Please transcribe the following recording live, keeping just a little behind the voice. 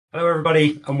Hello,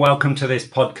 everybody, and welcome to this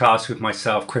podcast with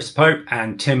myself, Chris Pope,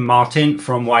 and Tim Martin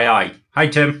from YI. Hi,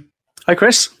 Tim. Hi,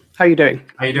 Chris. How are you doing?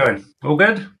 How you doing? All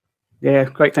good? Yeah,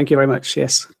 great. Thank you very much.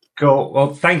 Yes. Cool.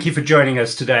 Well, thank you for joining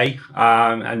us today.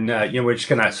 We're just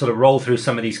going to sort of roll through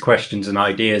some of these questions and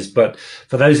ideas. But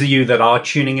for those of you that are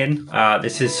tuning in,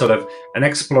 this is sort of an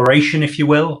exploration, if you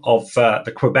will, of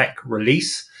the Quebec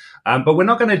release. But we're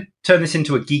not going to turn this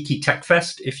into a geeky tech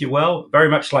fest, if you will. Very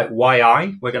much like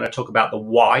YI, we're going to talk about the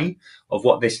why of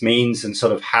what this means and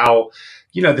sort of how,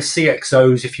 the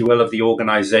CXOs, if you will, of the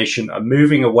organization are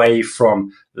moving away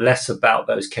from less about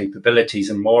those capabilities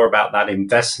and more about that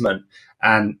investment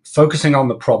and focusing on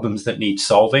the problems that need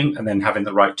solving and then having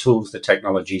the right tools, the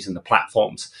technologies and the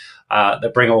platforms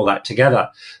that bring all that together.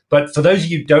 But for those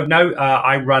of you who don't know,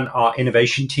 I run our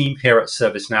innovation team here at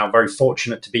ServiceNow. Very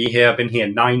fortunate to be here. I've been here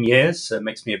 9 years, so it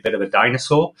makes me a bit of a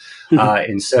dinosaur in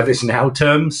ServiceNow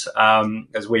terms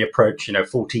as we approach,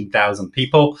 14,000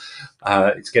 people.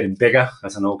 It's getting bigger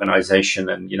as an organization,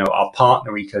 and, our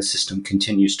partner ecosystem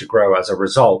continues to grow as a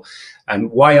result. And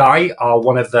YI are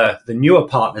one of the newer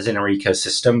partners in our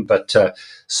ecosystem, but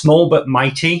small but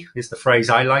mighty is the phrase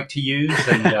I like to use.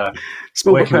 And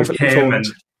small but perfectly formed.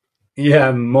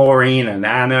 Maureen and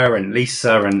Anna and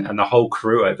Lisa and the whole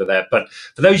crew over there. But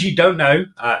for those you don't know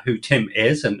who Tim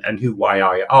is and who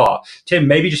YI are, Tim,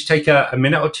 maybe just take a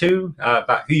minute or two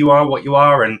about who you are, what you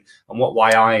are, and what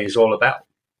YI is all about.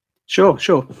 Sure.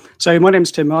 So my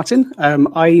name's Tim Martin.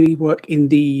 I work in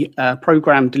the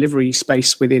program delivery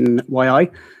space within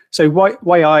YI. So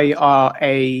YI are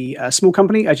a small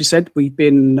company, as you said. We've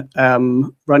been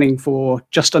running for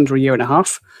just under a year and a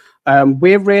half.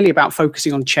 We're really about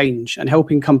focusing on change and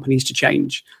helping companies to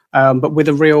change, but with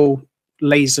a real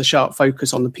laser sharp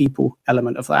focus on the people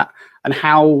element of that and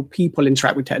how people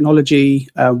interact with technology,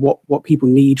 what people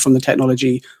need from the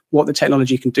technology, what the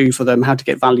technology can do for them, how to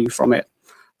get value from it.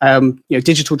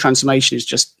 Digital transformation is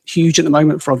just huge at the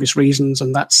moment for obvious reasons,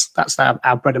 and that's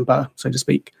our bread and butter, so to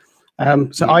speak.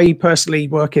 So I personally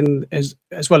work in, as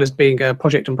well as being a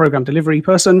project and program delivery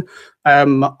person, I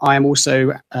am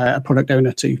also a product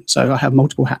owner too. So I have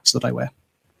multiple hats that I wear.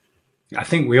 I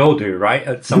think we all do, right?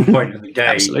 At some point in the day.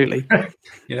 Absolutely.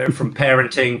 From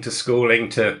parenting to schooling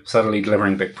to suddenly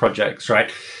delivering big projects,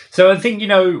 right? So I think,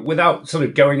 without sort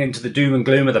of going into the doom and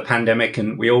gloom of the pandemic,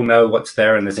 and we all know what's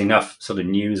there and there's enough sort of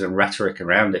news and rhetoric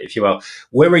around it, if you will,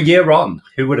 we're a year on.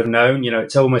 Who would have known?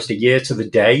 It's almost a year to the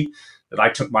day that I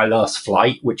took my last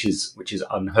flight, which is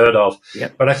unheard of.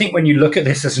 Yep. But I think when you look at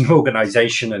this as an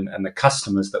organization and the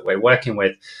customers that we're working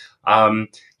with,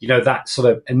 that sort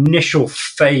of initial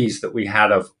phase that we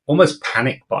had of almost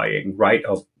panic buying, right?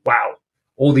 Of, wow,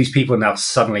 all these people now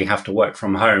suddenly have to work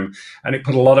from home. And it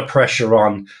put a lot of pressure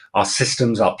on our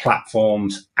systems, our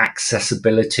platforms,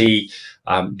 accessibility.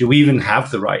 Do we even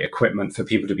have the right equipment for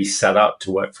people to be set up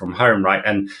to work from home, right?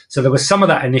 And so there was some of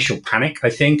that initial panic, I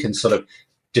think, and sort of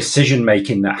decision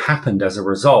making that happened as a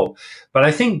result. But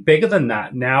I think bigger than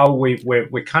that, now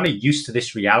we're kind of used to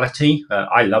this reality.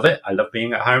 I love it. I love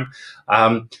being at home.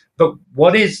 But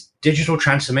what is digital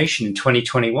transformation in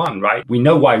 2021, right? We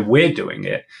know why we're doing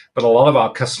it, but a lot of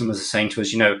our customers are saying to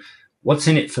us, what's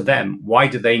in it for them? Why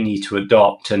do they need to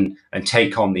adopt and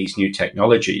take on these new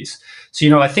technologies?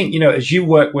 So, I think, as you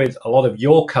work with a lot of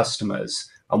your customers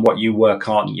and what you work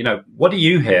on, what do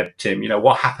you hear, Tim?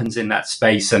 What happens in that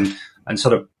space and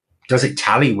sort of does it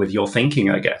tally with your thinking,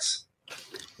 I guess?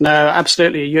 No,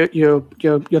 absolutely. You're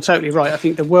totally right. I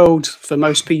think the world for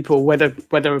most people, whether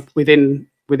within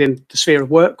the sphere of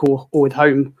work or with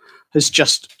home, has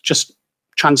just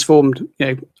transformed.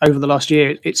 Over the last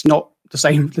year, it's not the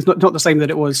same. It's not the same that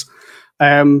it was.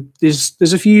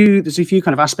 There's a few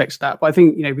kind of aspects of that, but I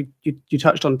think you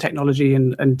touched on technology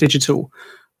and digital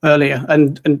earlier,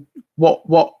 and what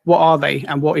are they,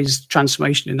 and what is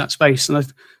transformation in that space? And I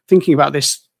was thinking about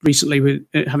this recently with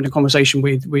having a conversation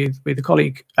with a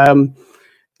colleague.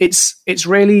 It's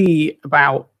really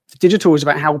about digital is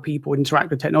about how people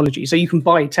interact with technology. So you can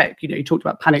buy tech. You talked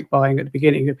about panic buying at the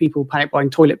beginning. Of people panic buying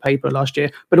toilet paper last year,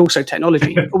 but also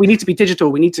technology. But we need to be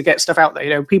digital. We need to get stuff out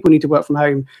there. People need to work from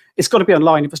home. It's got to be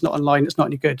online. If it's not online, it's not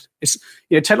any good. It's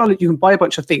technology. You can buy a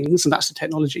bunch of things, and that's the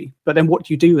technology. But then, what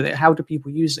do you do with it? How do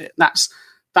people use it? That's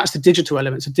the digital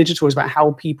element. So digital is about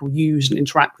how people use and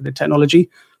interact with the technology,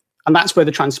 and that's where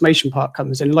the transformation part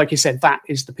comes in. And like you said, that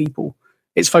is the people.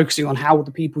 It's focusing on how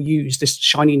the people use this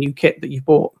shiny new kit that you've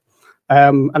bought.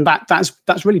 And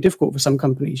that's really difficult for some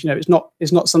companies. It's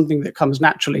not something that comes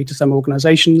naturally to some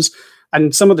organizations,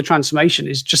 and some of the transformation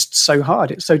is just so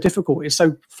hard. It's so difficult. It's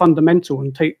so fundamental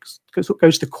and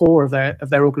goes to the core of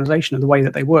their organization and the way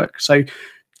that they work. So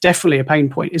definitely a pain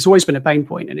point. It's always been a pain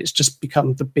point, and it's just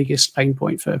become the biggest pain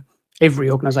point for every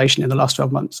organization in the last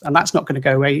 12 months. And that's not going to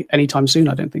go away anytime soon,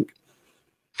 I don't think.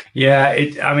 Yeah,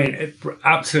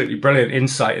 absolutely brilliant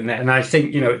insight in there. And I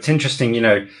think, it's interesting,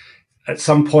 at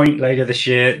some point later this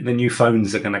year, the new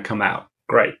phones are going to come out.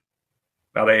 Great.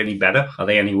 Are they any better? Are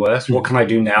they any worse? What can I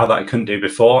do now that I couldn't do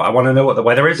before? I want to know what the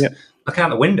weather is. Yep. Look out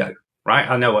the window, right?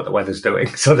 I know what the weather's doing,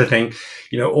 sort of thing.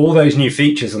 All those new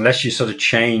features, unless you sort of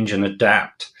change and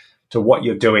adapt to what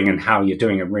you're doing and how you're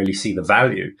doing and really see the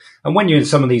value. And when you're in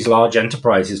some of these large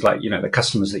enterprises, like, the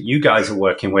customers that you guys are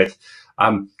working with,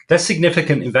 there's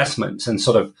significant investments and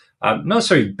sort of not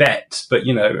necessarily bets, but,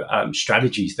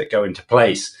 strategies that go into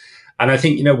place. And I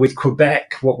think, with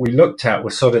Quebec, what we looked at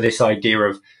was sort of this idea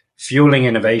of fueling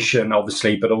innovation,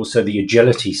 obviously, but also the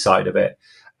agility side of it,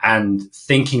 and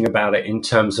thinking about it in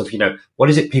terms of, what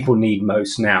is it people need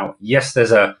most now? Yes,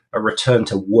 there's a return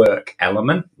to work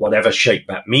element, whatever shape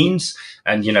that means.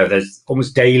 And, there's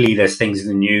almost daily, there's things in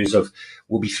the news of,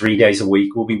 we'll be 3 days a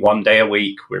week, we'll be 1 day a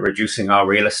week, we're reducing our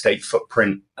real estate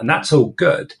footprint, and that's all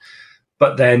good.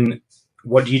 But then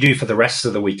what do you do for the rest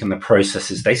of the week? And the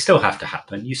processes, they still have to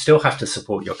happen. You still have to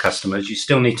support your customers. You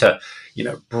still need to,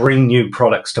 bring new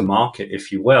products to market,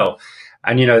 if you will.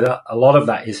 And, a lot of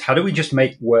that is, how do we just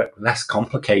make work less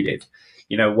complicated,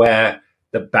 where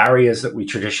the barriers that we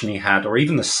traditionally had, or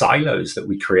even the silos that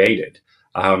we created,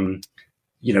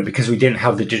 because we didn't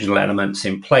have the digital elements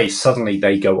in place, suddenly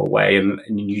they go away, and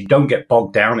you don't get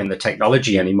bogged down in the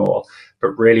technology anymore,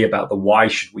 but really about the why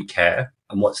should we care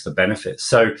and what's the benefit.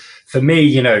 So for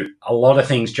me, a lot of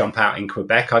things jump out in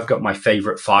Quebec. I've got my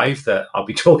favorite 5 that I'll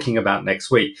be talking about next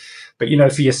week. But,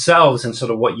 for yourselves and sort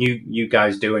of what you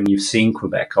guys do, and you've seen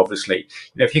Quebec, obviously,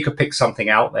 if you could pick something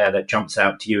out there that jumps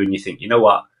out to you and you think,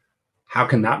 what, how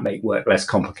can that make work less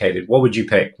complicated? What would you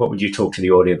pick? What would you talk to the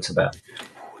audience about?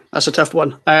 That's a tough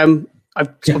one. I've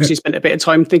obviously spent a bit of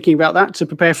time thinking about that to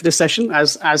prepare for this session,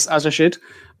 as I should.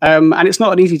 And it's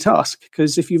not an easy task,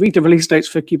 because if you read the release notes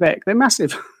for Quebec, they're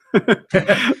massive.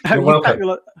 You're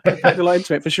welcome. Packed a lot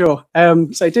into it for sure.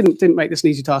 So it didn't make this an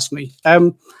easy task for me.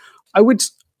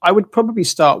 I would probably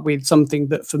start with something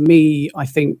that, for me, I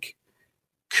think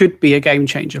could be a game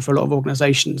changer for a lot of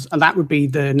organizations, and that would be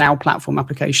the Now Platform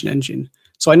application engine.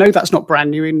 So I know that's not brand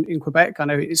new in Quebec. I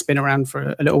know it's been around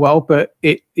for a little while, but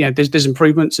there's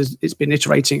improvements. It's been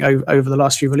iterating over the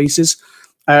last few releases.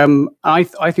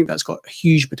 I think that's got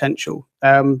huge potential.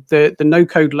 The no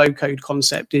code, low code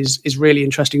concept is really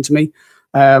interesting to me.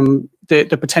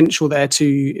 The potential there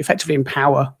to effectively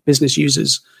empower business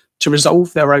users to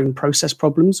resolve their own process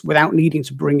problems without needing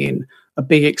to bring in a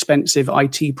big, expensive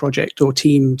IT project or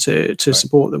team to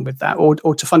support them with that, or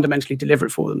to fundamentally deliver it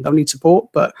for them. They'll need support,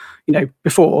 but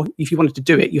before, if you wanted to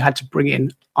do it, you had to bring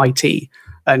in IT,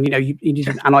 and you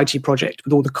needed an IT project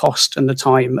with all the cost and the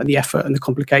time and the effort and the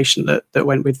complication that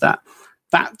went with that.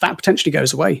 That potentially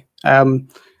goes away.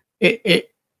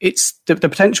 It's the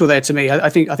potential there to me. I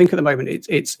think at the moment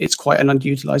it's quite an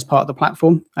underutilized part of the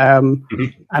platform, and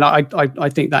I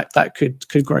think that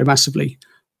could grow massively.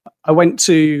 I went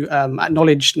to at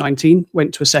Knowledge 19,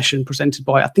 went to a session presented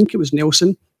by, I think it was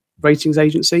Nielsen ratings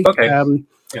agency. Okay.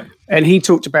 Yeah. And he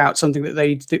talked about something that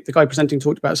the guy presenting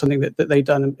talked about something that they'd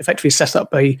done, and effectively set up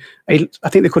I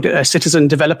think they called it a citizen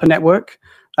developer network.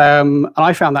 And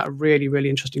I found that a really, really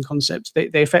interesting concept. They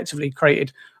effectively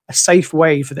created a safe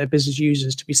way for their business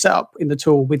users to be set up in the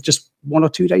tool with just 1 or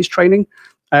 2 days training,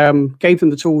 gave them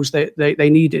the tools they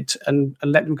needed, and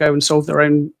let them go and solve their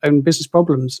own business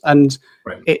problems. And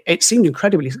right. it seemed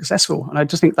incredibly successful. And I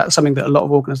just think that's something that a lot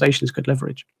of organizations could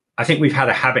leverage. I think we've had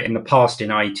a habit in the past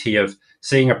in IT of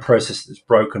seeing a process that's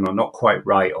broken or not quite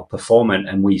right or performant,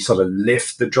 and we sort of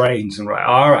lift the drains and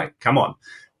all right, come on,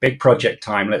 big project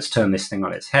time, let's turn this thing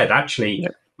on its head. Actually,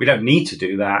 we don't need to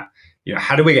do that.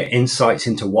 How do we get insights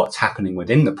into what's happening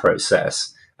within the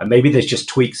process? And maybe there's just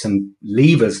tweaks and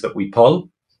levers that we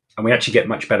pull, and we actually get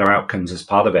much better outcomes as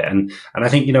part of it. And I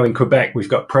think, in Quebec, we've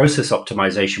got process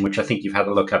optimization, which I think you've had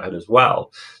a look at as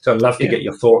well. So I'd love to get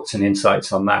your thoughts and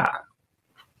insights on that.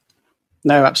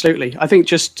 No, absolutely. I think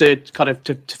just to kind of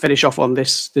to finish off on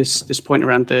this point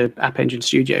around the App Engine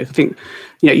Studio, I think,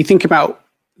 you think about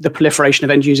the proliferation of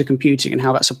end user computing and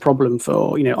how that's a problem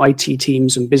for, IT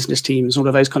teams and business teams, all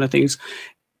of those kind of things.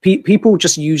 People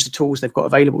just use the tools they've got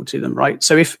available to them, right?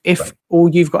 So if right. all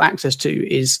you've got access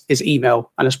to is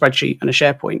email and a spreadsheet and a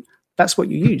SharePoint, that's what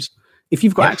you use. If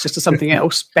you've got access to something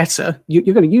else better,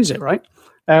 you're going to use it, right?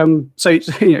 So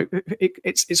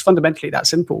it's fundamentally that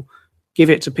simple. Give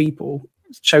it to people,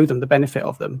 show them the benefit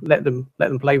of them, let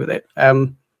them play with it,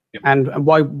 and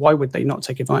why would they not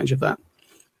take advantage of that?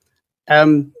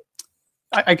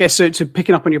 I guess to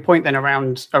picking up on your point then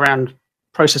around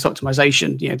process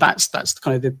optimization, that's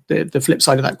kind of the flip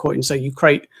side of that coin. So you've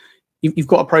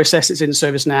got a process that's in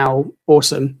ServiceNow,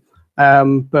 awesome,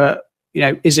 but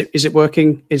is it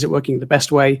working? Is it working the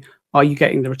best way? Are you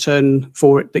getting the return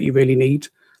for it that you really need?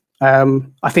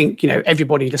 I think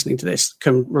everybody listening to this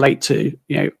can relate to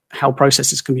how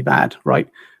processes can be bad, right?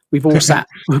 We've all sat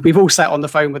on the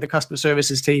phone with the customer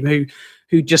services team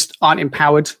who just aren't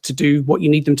empowered to do what you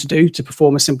need them to do to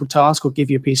perform a simple task or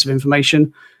give you a piece of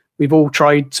information. We've all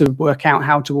tried to work out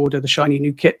how to order the shiny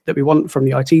new kit that we want from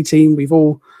the IT team. We've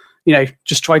all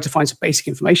just tried to find some basic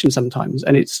information sometimes,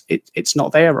 and it's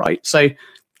not there, right? So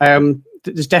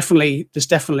there's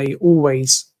definitely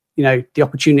always the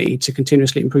opportunity to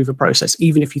continuously improve a process,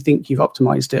 even if you think you've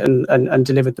optimized it and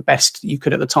delivered the best you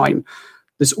could at the time.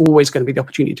 There's always going to be the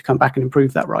opportunity to come back and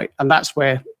improve that, right? And that's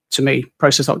where, to me,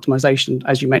 process optimization,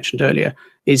 as you mentioned earlier,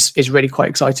 is really quite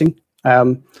exciting.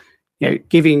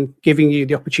 Giving you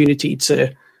the opportunity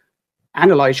to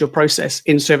analyze your process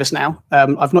in ServiceNow.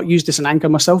 I've not used this in Anchor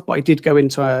myself, but I did go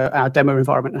into our demo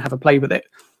environment and have a play with it.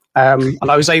 And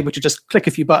I was able to just click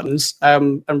a few buttons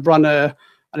and run an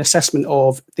assessment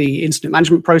of the incident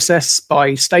management process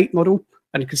by state model.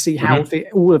 And you can see how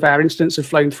all of our incidents have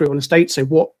flown through on a state. So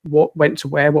what went to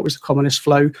where, what was the commonest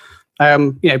flow?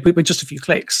 With just a few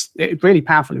clicks, really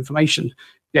powerful information.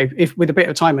 If with a bit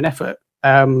of time and effort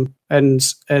and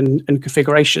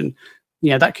configuration,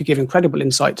 that could give incredible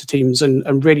insight to teams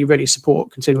and really, really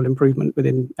support continual improvement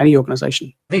within any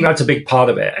organization. I think that's a big part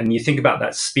of it. And you think about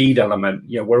that speed element,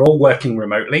 we're all working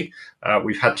remotely.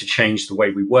 We've had to change the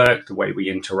way we work, the way we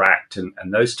interact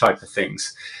and those type of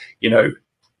things,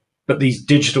 but these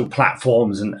digital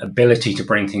platforms and ability to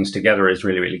bring things together is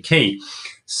really, really key.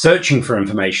 Searching for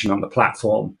information on the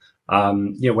platform.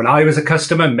 When I was a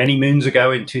customer many moons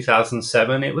ago in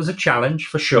 2007, it was a challenge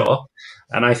for sure.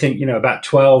 And I think, about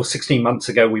 12, 16 months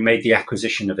ago, we made the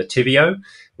acquisition of Itivio,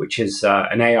 which is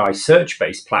an AI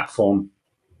search-based platform.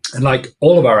 And like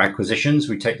all of our acquisitions,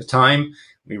 we take the time,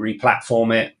 we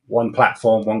re-platform it, one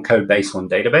platform, one code base, one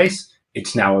database.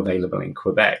 It's now available in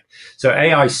Quebec. So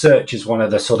AI search is one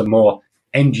of the sort of more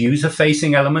end user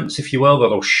facing elements, if you will,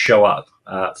 that'll show up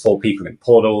for people in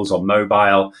portals or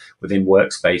mobile within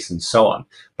Workspace and so on.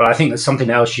 But I think there's something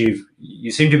else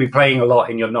you seem to be playing a lot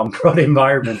in your non-prod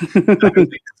environment.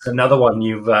 It's another one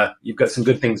you've got some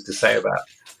good things to say about.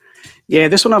 Yeah,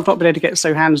 this one I've not been able to get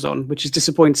so hands-on, which is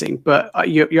disappointing. But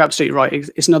you're absolutely right.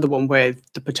 It's another one where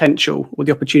the potential or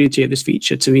the opportunity of this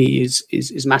feature to me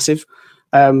is massive.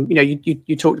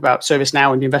 You talked about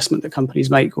ServiceNow and the investment that companies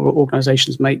make or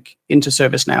organizations make into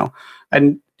ServiceNow.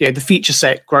 And the feature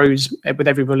set grows with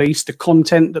every release. The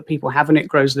content that people have in it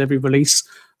grows with every release.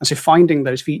 And so finding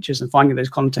those features and finding those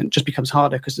content just becomes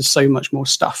harder because there's so much more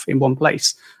stuff in one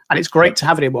place. And it's great to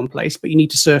have it in one place, but you need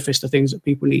to surface the things that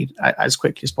people need as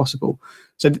quickly as possible.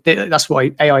 So that's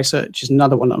why AI search is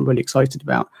another one that I'm really excited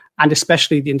about. And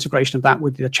especially the integration of that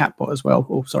with the chatbot as well,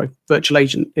 virtual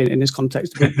agent in this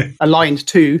context, aligned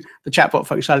to the chatbot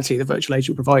functionality the virtual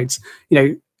agent provides,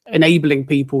 enabling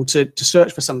people to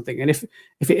search for something. And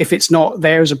if it's not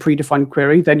there as a predefined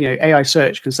query, then AI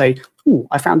search can say, "Oh,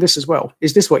 I found this as well.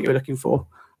 Is this what you're looking for?"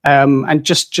 And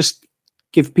just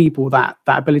give people that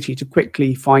ability to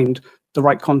quickly find the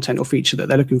right content or feature that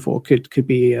they're looking for could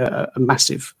be a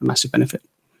massive benefit.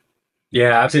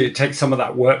 Yeah, absolutely. It takes some of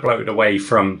that workload away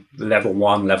from level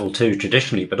 1, level 2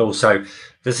 traditionally, but also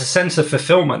there's a sense of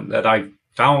fulfillment that I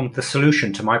found the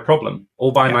solution to my problem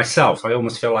all by myself. I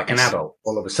almost feel like an adult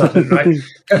all of a sudden, right?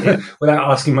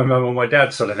 Without asking my mum or my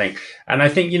dad, sort of thing. And I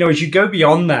think, as you go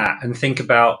beyond that and think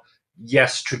about,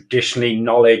 yes, traditionally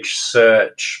knowledge,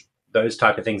 search, those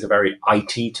type of things are very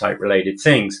IT type related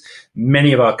things.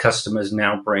 Many of our customers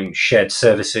now bring shared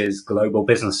services, global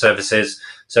business services,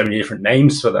 so many different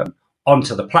names for them,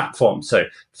 onto the platform. So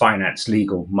finance,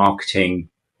 legal, marketing,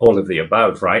 all of the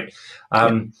above, right?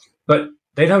 But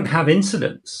they don't have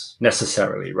incidents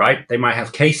necessarily, right? They might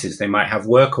have cases, they might have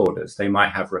work orders, they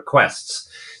might have requests.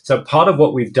 So part of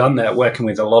what we've done there, working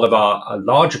with a lot of our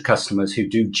larger customers who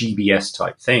do GBS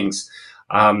type things,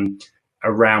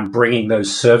 around bringing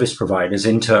those service providers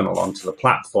internal onto the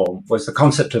platform, was the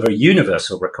concept of a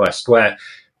universal request where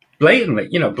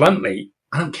bluntly,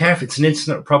 I don't care if it's an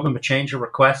incident, a problem, a change, a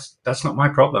request. That's not my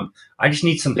problem. I just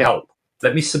need some help.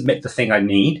 Let me submit the thing I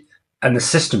need. And the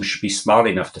system should be smart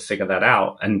enough to figure that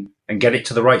out and get it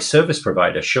to the right service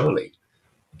provider, surely.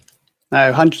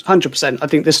 No, 100%. I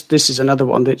think this is another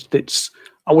one that's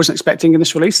I wasn't expecting in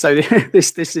this release. So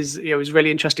this is it was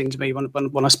really interesting to me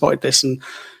when I spotted this and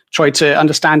tried to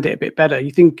understand it a bit better.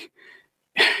 You think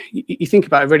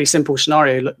about a really simple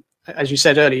scenario. Look, as you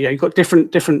said earlier, you've got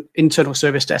different internal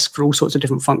service desks for all sorts of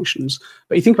different functions.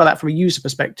 But you think about that from a user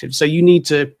perspective. So you need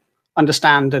to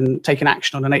understand and take an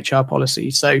action on an HR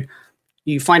policy. So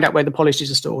you find out where the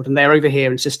policies are stored, and they're over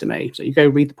here in system A. So you go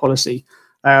read the policy.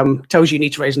 Tells you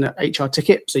need to raise an HR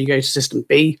ticket. So you go to system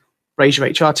B, raise your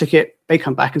HR ticket. They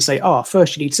come back and say,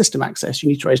 first you need system access. You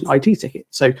need to raise an IT ticket.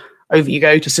 So over you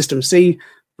go to system C,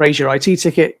 raise your IT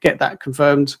ticket, get that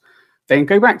confirmed. Then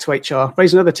go back to HR,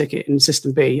 raise another ticket in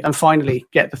system B, and finally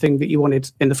get the thing that you wanted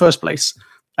in the first place.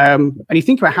 And you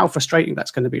think about how frustrating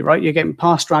that's going to be, right? You're getting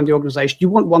passed around the organization. You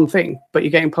want one thing, but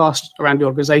you're getting passed around the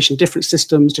organization, different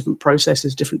systems, different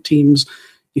processes, different teams.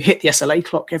 You hit the SLA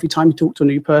clock every time you talk to a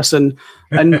new person,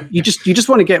 and you just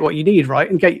want to get what you need, right?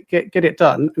 And get it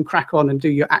done and crack on and do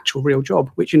your actual real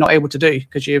job, which you're not able to do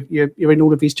because you're in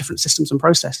all of these different systems and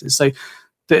processes. So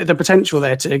the potential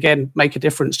there to, again, make a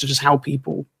difference to just how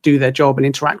people do their job and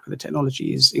interact with the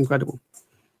technology is incredible.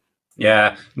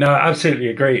 Yeah, no, I absolutely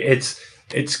agree.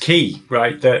 It's key,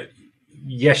 right? That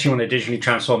yes, you want to digitally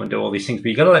transform and do all these things, but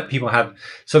you got to let people have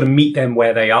sort of meet them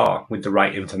where they are with the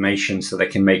right information so they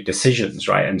can make decisions,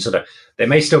 right? And sort of they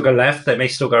may still go left, they may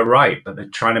still go right, but they're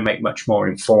trying to make much more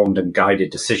informed and guided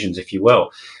decisions, if you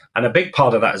will. And a big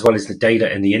part of that as well is the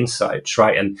data and the insights,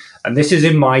 right? And this is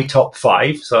in my top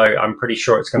 5, so I'm pretty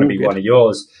sure it's going to be one of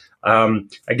yours.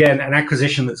 Again, an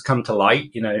acquisition that's come to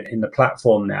light, in the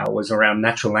platform now was around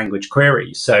natural language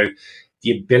queries. So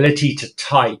the ability to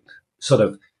type sort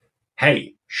of,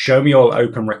 hey, show me all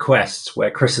open requests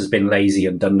where Chris has been lazy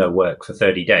and done no work for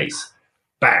 30 days.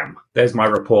 Bam, there's my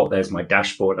report, there's my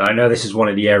dashboard. And I know this is one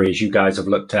of the areas you guys have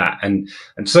looked at and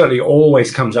certainly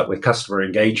always comes up with customer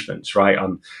engagements, right?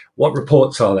 On what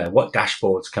reports are there? What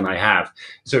dashboards can I have?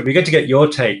 So it'd be good to get your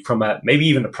take from maybe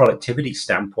even a productivity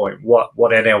standpoint, what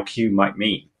NLQ might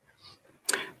mean.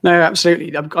 No,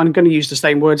 absolutely. I'm going to use the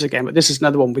same words again, but this is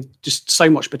another one with just so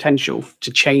much potential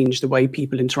to change the way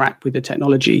people interact with the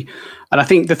technology. And I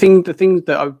think the thing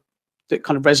that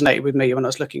kind of resonated with me when I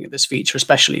was looking at this feature,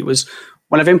 especially, was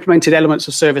when I've implemented elements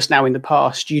of ServiceNow in the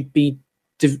past, you'd be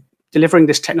delivering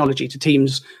this technology to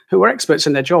teams who are experts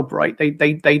in their job, right?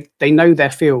 They know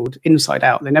their field inside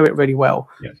out. They know it really well,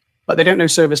 but they don't know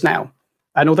ServiceNow.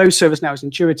 And although ServiceNow is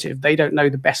intuitive, they don't know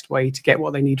the best way to get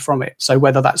what they need from it. So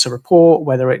whether that's a report,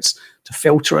 whether it's to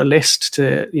filter a list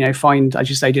to, find, as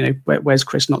you say, where's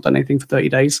Chris not done anything for 30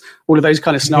 days, all of those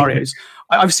kind of scenarios.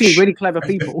 I've seen really clever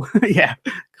people,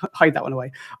 hide that one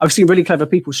away. I've seen really clever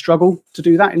people struggle to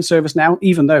do that in ServiceNow,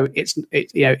 even though it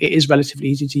is relatively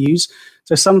easy to use.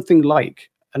 So something like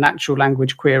a natural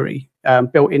language query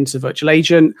built into Virtual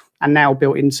Agent and now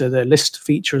built into the list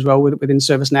feature as well within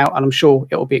ServiceNow, and I'm sure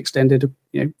it will be extended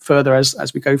further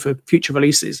as we go for future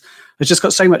releases. It's just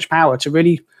got so much power to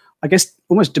really, I guess,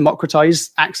 almost democratize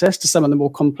access to some of the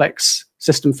more complex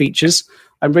system features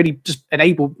and really just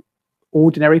enable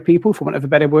ordinary people, for want of a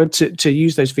better word, to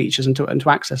use those features and to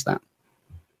access that.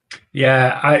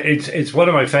 Yeah, it's one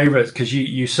of my favorites because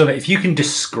you sort of, if you can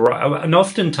describe, and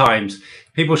oftentimes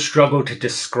people struggle to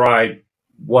describe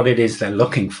what it is they're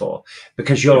looking for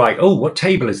because you're like, oh, what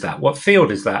table is that? What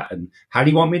field is that? And how do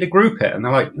you want me to group it? And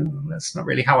they're like, that's not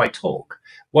really how I talk.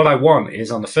 What I want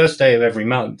is on the first day of every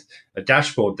month, a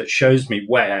dashboard that shows me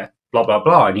where blah, blah,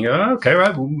 blah. And you go, okay,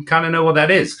 right, we kind of know what that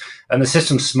is. And the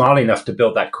system's smart enough to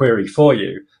build that query for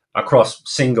you across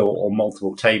single or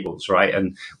multiple tables, right?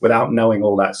 And without knowing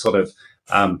all that sort of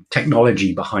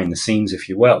technology behind the scenes, if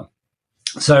you will.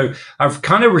 So I've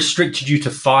kind of restricted you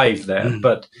to 5 there,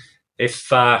 but if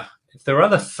there are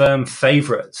other firm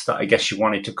favorites that I guess you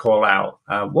wanted to call out,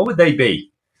 what would they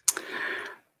be?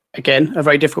 Again, a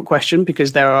very difficult question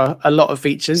because there are a lot of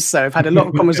features. So I've had a lot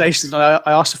of conversations. And I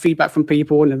asked for feedback from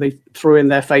people and they threw in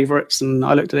their favorites and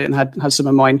I looked at it and had some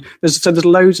of mine. There's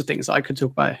loads of things that I could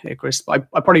talk about here, Chris. But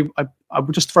I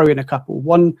would just throw in a couple.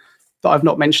 One that I've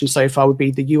not mentioned so far would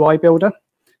be the UI builder.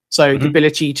 So the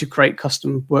ability to create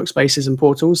custom workspaces and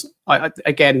portals.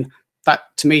 Again, that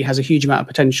to me has a huge amount of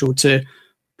potential to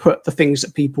put the things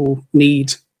that people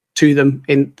need to them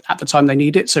in at the time they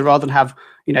need it. So rather than have,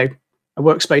 a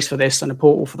workspace for this and a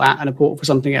portal for that and a portal for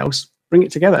something else, bring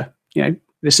it together.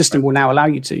 The system will now allow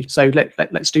you to. So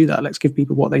let's do that. Let's give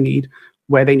people what they need,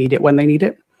 where they need it, when they need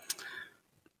it.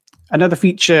 Another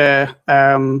feature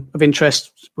of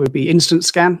interest would be instant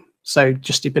scan. So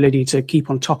just the ability to keep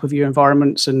on top of your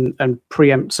environments and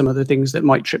preempt some of the things that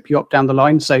might trip you up down the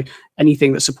line. So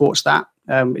anything that supports that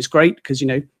is great because,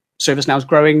 ServiceNow is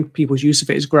growing, people's use of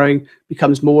it is growing,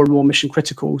 becomes more and more mission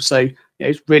critical. So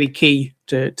it's really key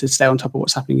to stay on top of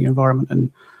what's happening in your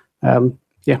environment and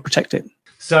protect it.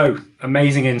 So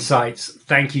amazing insights.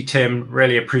 Thank you, Tim.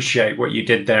 Really appreciate what you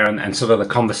did there and sort of the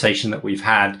conversation that we've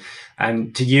had.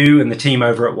 And to you and the team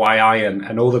over at YI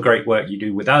and all the great work you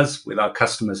do with us, with our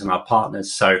customers and our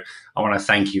partners. So I want to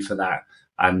thank you for that.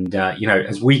 And,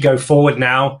 as we go forward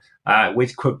now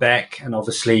with Quebec and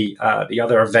obviously the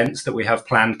other events that we have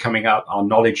planned coming up, our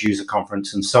Knowledge User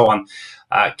Conference and so on,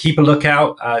 keep a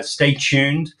lookout, stay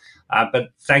tuned. But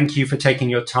thank you for taking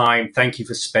your time. Thank you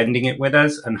for spending it with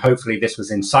us. And hopefully this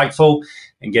was insightful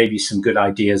and gave you some good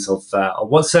ideas of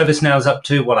what ServiceNow is up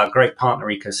to, what our great partner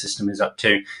ecosystem is up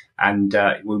to, and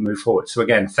we'll move forward. So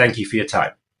again, thank you for your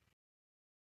time.